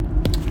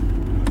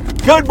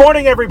Good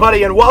morning,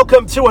 everybody, and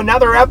welcome to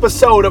another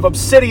episode of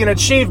Obsidian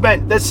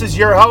Achievement. This is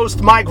your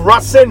host, Mike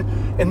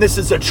Russin, and this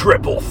is a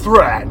triple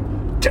threat.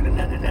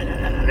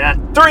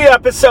 3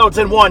 episodes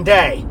in one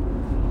day.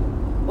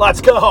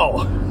 Let's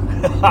go.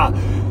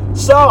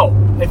 So,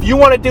 if you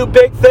want to do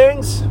big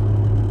things,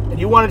 and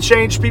you want to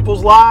change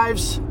people's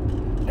lives,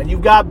 and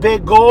you've got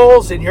big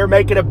goals, and you're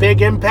making a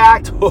big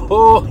impact,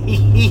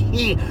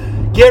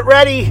 get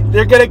ready.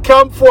 They're going to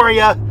come for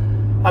you.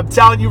 I'm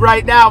telling you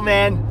right now,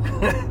 man.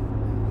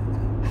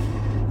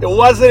 It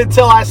wasn't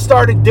until I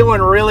started doing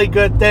really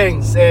good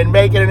things and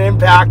making an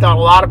impact on a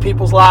lot of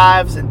people's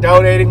lives and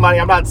donating money.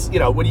 I'm not,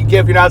 when you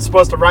give, you're not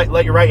supposed to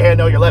let your right hand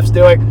know your left's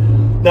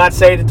doing. Not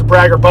saying it to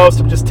brag or boast.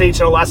 I'm just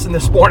teaching a lesson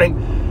this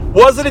morning.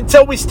 Wasn't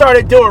until we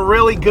started doing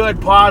really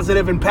good,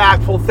 positive,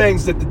 impactful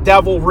things that the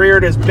devil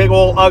reared his big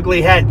old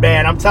ugly head,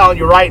 man. I'm telling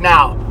you right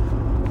now.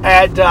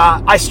 And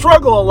I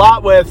struggle a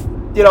lot with,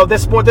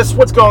 this is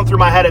what's going through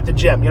my head at the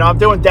gym. I'm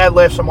doing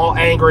deadlifts. I'm all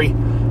angry,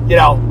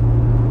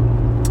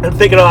 I'm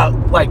thinking about,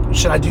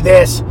 should I do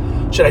this?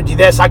 Should I do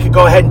this? I could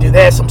go ahead and do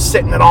this. I'm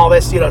sitting in all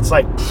this. It's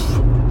like,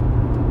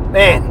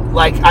 man,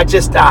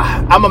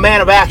 I'm a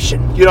man of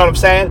action. You know what I'm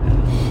saying?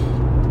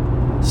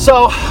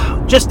 So,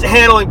 just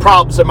handling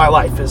problems in my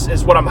life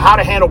is what how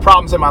to handle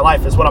problems in my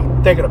life is what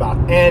I'm thinking about.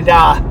 And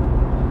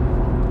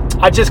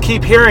I just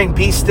keep hearing,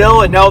 be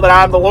still and know that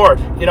I am the Lord.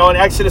 In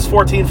Exodus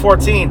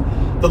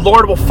 14:14, the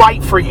Lord will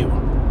fight for you.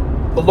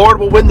 The Lord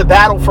will win the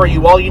battle for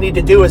you. All you need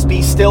to do is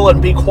be still and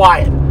be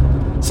quiet.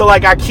 So I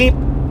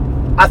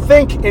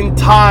think in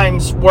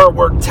times where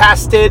we're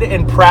tested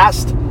and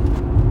pressed,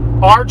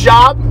 our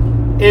job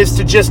is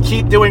to just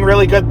keep doing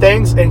really good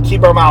things and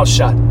keep our mouths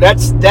shut.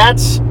 That's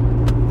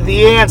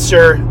the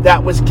answer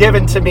that was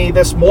given to me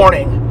this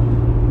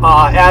morning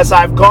as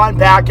I've gone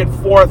back and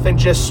forth and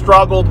just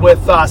struggled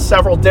with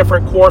several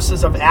different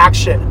courses of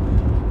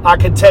action I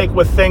could take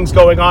with things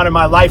going on in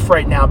my life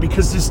right now,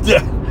 because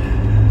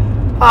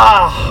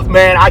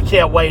man, I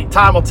can't wait.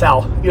 Time will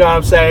tell. You know what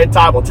I'm saying?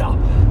 Time will tell.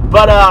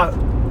 But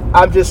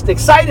I'm just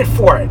excited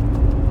for it.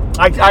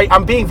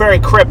 I'm being very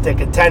cryptic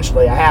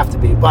intentionally. I have to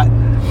be. But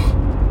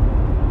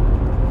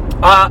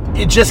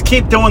you just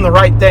keep doing the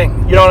right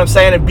thing. You know what I'm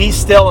saying? And be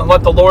still and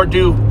let the Lord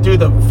do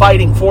the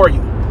fighting for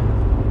you.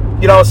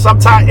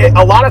 Sometimes,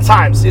 a lot of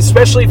times,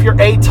 especially if you're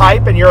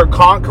A-type and you're a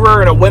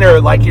conqueror and a winner,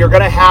 you're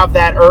going to have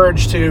that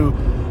urge to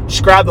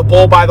just grab the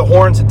bull by the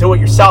horns and do it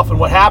yourself. And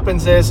what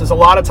happens is a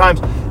lot of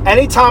times,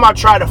 anytime I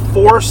try to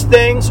force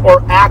things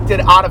or acted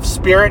out of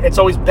spirit, it's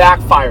always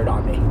backfired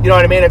on me. You know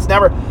what I mean? It's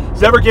never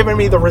given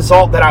me the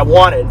result that I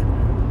wanted.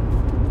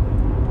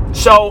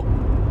 So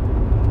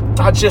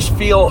I just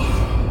feel,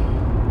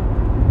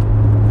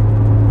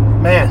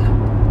 man,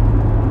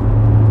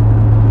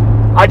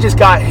 I just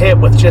got hit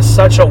with just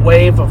such a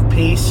wave of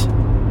peace.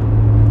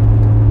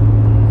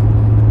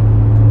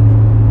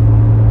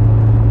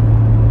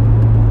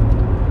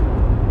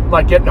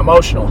 Like getting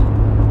emotional.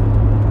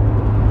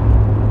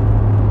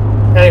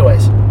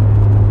 Anyways,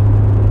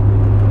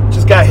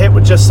 just got hit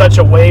with just such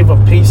a wave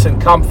of peace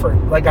and comfort.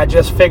 I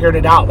just figured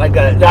it out.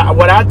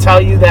 When I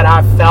tell you that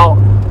I felt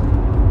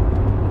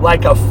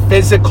like a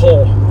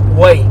physical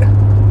weight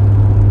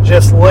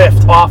just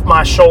lift off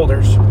my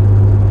shoulders,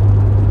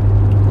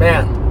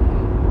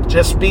 man,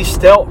 just be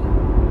still.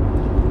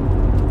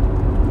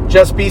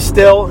 Just be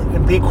still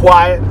and be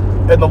quiet,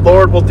 and the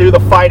Lord will do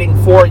the fighting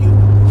for you.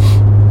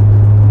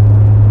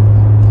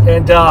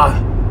 And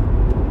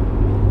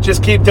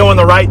just keep doing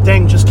the right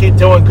thing. Just keep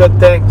doing good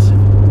things.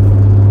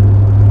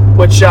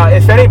 Which,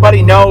 if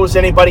anybody knows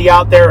anybody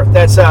out there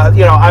that's,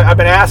 I've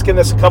been asking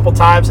this a couple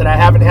times and I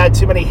haven't had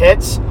too many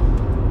hits.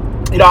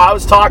 I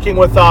was talking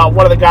with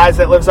one of the guys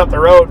that lives up the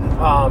road.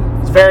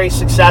 He's very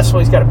successful.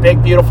 He's got a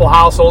big, beautiful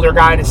house. Older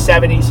guy in his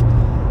 70s.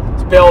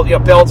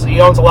 He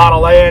owns a lot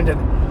of land.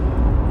 And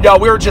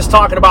we were just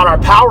talking about our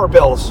power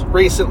bills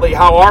recently,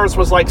 how ours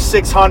was like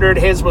 $600,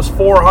 his was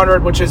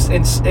 $400, which is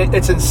it's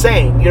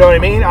insane. You know what I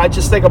mean? I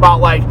just think about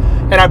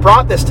and I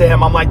brought this to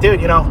him. I'm like, dude,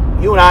 you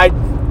and I,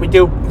 we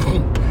do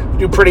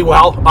pretty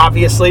well,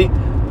 obviously.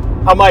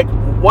 I'm like,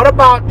 what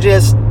about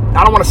just,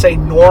 I don't want to say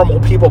normal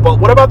people, but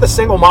what about the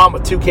single mom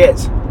with 2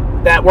 kids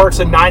that works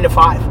a 9 to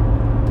 5?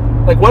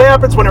 What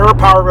happens when her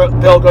power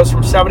bill goes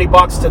from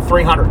 $70 to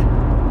 $300?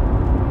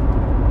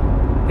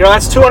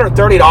 That's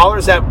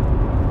 $230 that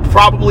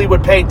probably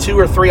would pay 2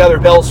 or 3 other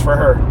bills for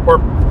her, or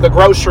the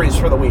groceries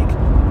for the week.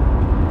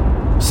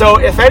 So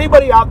if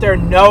anybody out there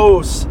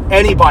knows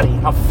anybody,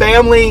 a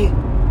family,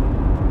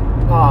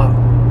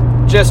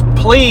 just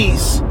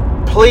please,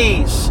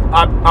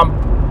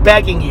 I'm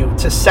begging you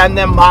to send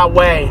them my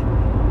way,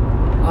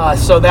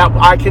 so that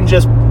I can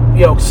just,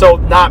 so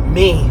not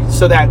me,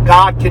 so that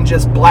God can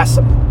just bless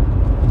them.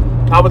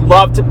 I would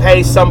love to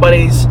pay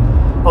somebody's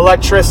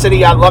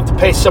electricity. I'd love to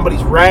pay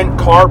somebody's rent,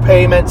 car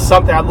payment,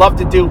 something. I'd love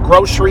to do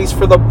groceries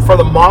for the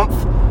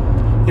month.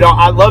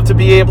 I'd love to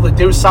be able to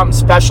do something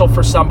special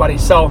for somebody.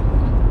 So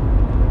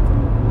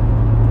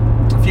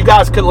if you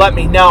guys could let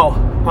me know,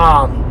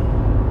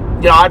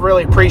 I'd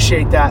really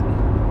appreciate that.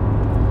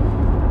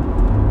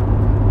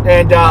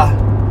 And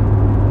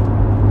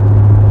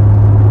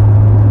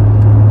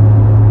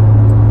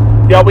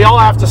we all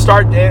have to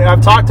start,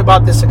 I've talked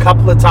about this a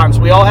couple of times,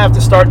 we all have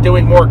to start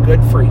doing more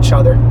good for each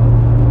other.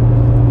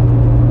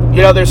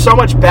 There's so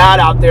much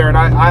bad out there, and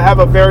I have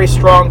a very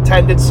strong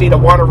tendency to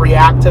want to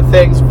react to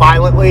things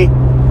violently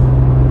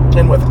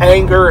and with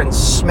anger and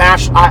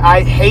smash.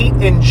 I hate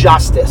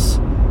injustice.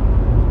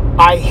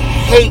 I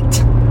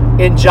hate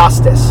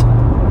injustice.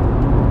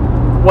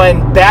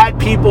 When bad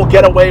people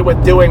get away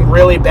with doing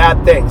really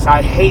bad things,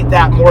 I hate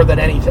that more than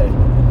anything.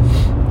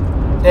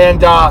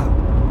 And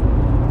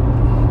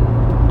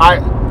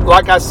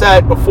like I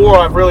said before,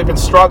 I've really been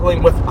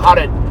struggling with how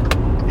to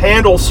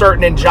handle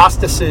certain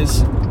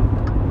injustices.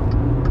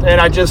 And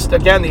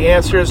again, the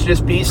answer is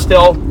just be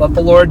still, let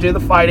the Lord do the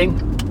fighting,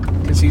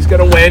 because he's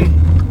going to win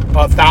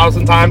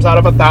 1,000 times out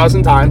of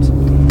 1,000 times.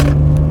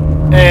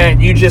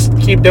 And you just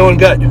keep doing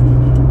good.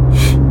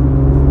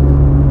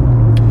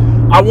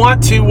 I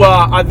want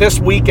to,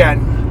 this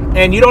weekend,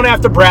 and you don't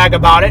have to brag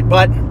about it,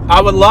 but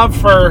I would love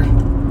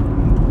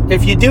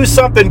if you do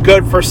something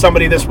good for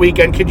somebody this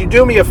weekend, could you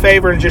do me a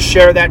favor and just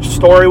share that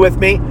story with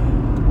me?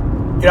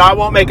 I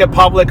won't make it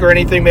public or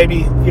anything.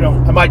 Maybe,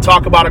 I might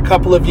talk about a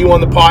couple of you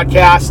on the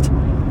podcast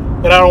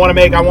that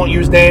I won't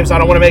use names. I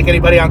don't want to make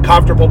anybody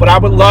uncomfortable, but I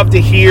would love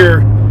to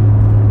hear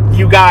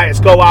you guys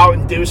go out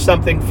and do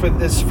something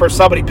for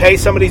somebody, pay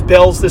somebody's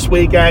bills this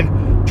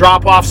weekend,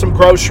 drop off some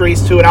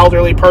groceries to an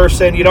elderly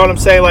person. You know what I'm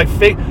saying? Like,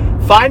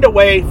 find a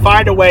way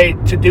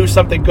to do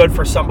something good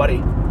for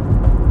somebody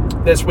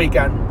this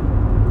weekend.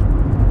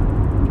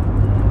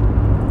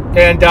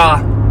 And,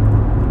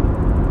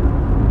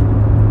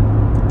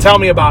 tell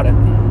me about it.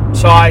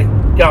 So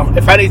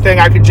if anything,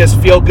 I could just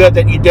feel good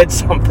that you did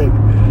something.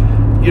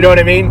 You know what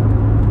I mean?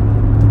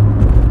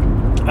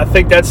 I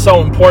think that's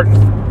so important.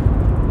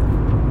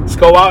 Let's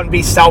go out and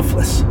be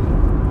selfless.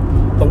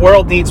 The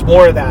world needs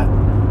more of that.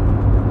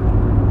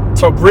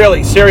 So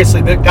really,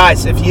 seriously,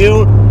 guys, if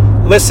you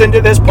listen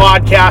to this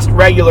podcast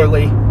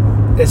regularly,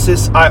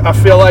 I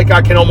feel like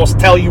I can almost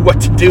tell you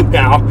what to do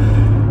now.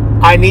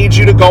 I need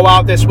you to go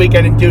out this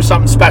weekend and do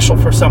something special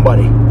for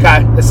somebody.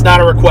 Okay? It's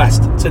not a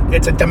request.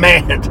 It's a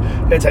demand.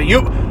 That's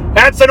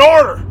an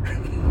order.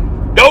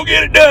 Go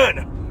get it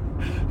done.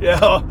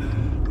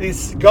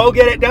 Go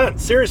get it done.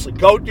 Seriously,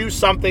 go do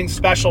something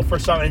special for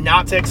somebody.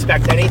 Not to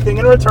expect anything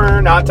in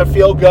return, not to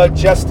feel good,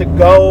 just to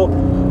go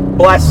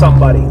bless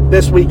somebody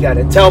this weekend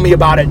and tell me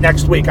about it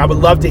next week. I would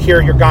love to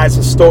hear your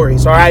guys'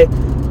 stories, all right?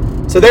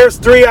 So there's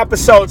 3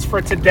 episodes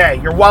for today.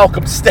 You're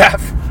welcome,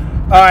 Steph.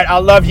 All right, I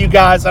love you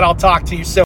guys, and I'll talk to you soon.